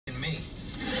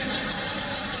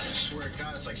swear to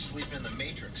God, it's like sleeping in the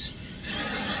Matrix.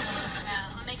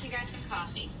 Well, I'll make you guys some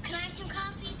coffee. Can I have some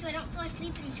coffee so I don't fall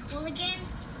asleep in school again?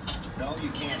 No, you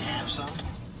can't have some.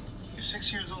 You're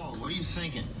 6 years old. What are you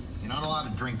thinking? You're not allowed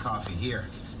to drink coffee. Here,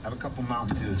 have a couple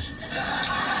Mountain Dews.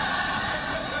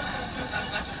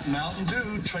 Mountain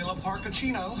Dew, Trailer Park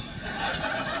Cappuccino.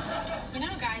 You know,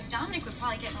 guys, Dominic would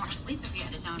probably get more sleep if he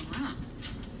had his own room.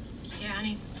 Yeah, and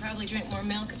he'd probably drink more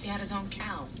milk if he had his own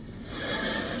cow.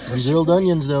 And grilled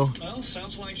onions, though. Well,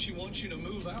 sounds like she wants you to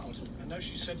move out. I know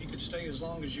she said you could stay as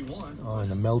long as you want. Oh,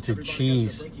 and the melted Everybody cheese.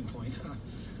 has their breaking point.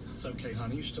 It's okay,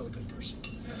 honey. You're still a good person.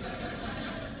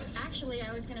 Actually,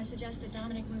 I was going to suggest that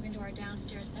Dominic move into our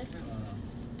downstairs bedroom.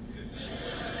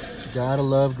 Gotta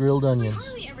love grilled We onions.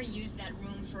 hardly ever use that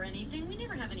room for anything. We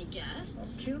never have any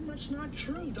guests. Kim, that's not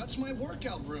true. That's my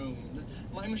workout room.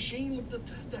 My machine with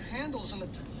the handles and the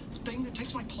thing that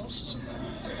takes my pulses.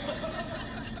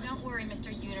 Don't worry,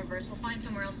 Mr. Universe. We'll find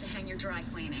somewhere else to hang your dry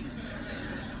cleaning.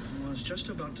 I was just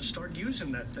about to start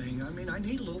using that thing. I mean, I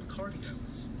need a little cardio.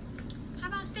 How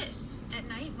about this? At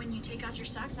night, when you take off your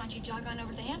socks, why don't you jog on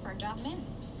over to the hamper and drop them in?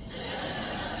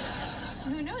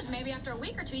 Who knows? Maybe after a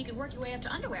week or two, you could work your way up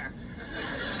to underwear.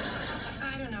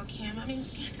 I don't know, Kim. I mean,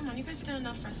 come on, you guys have done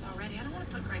enough for us already. I don't want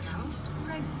to put Greg out.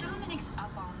 Greg, Dominic's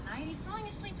up all night. He's falling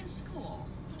asleep in school.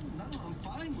 No, I'm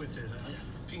fine with it.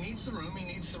 If he needs the room, he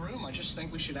needs the room. I just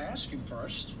think we should ask him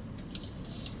first.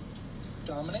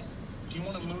 Dominic, do you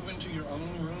want to move into your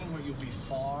own room where you'll be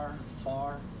far,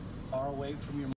 far, far away from your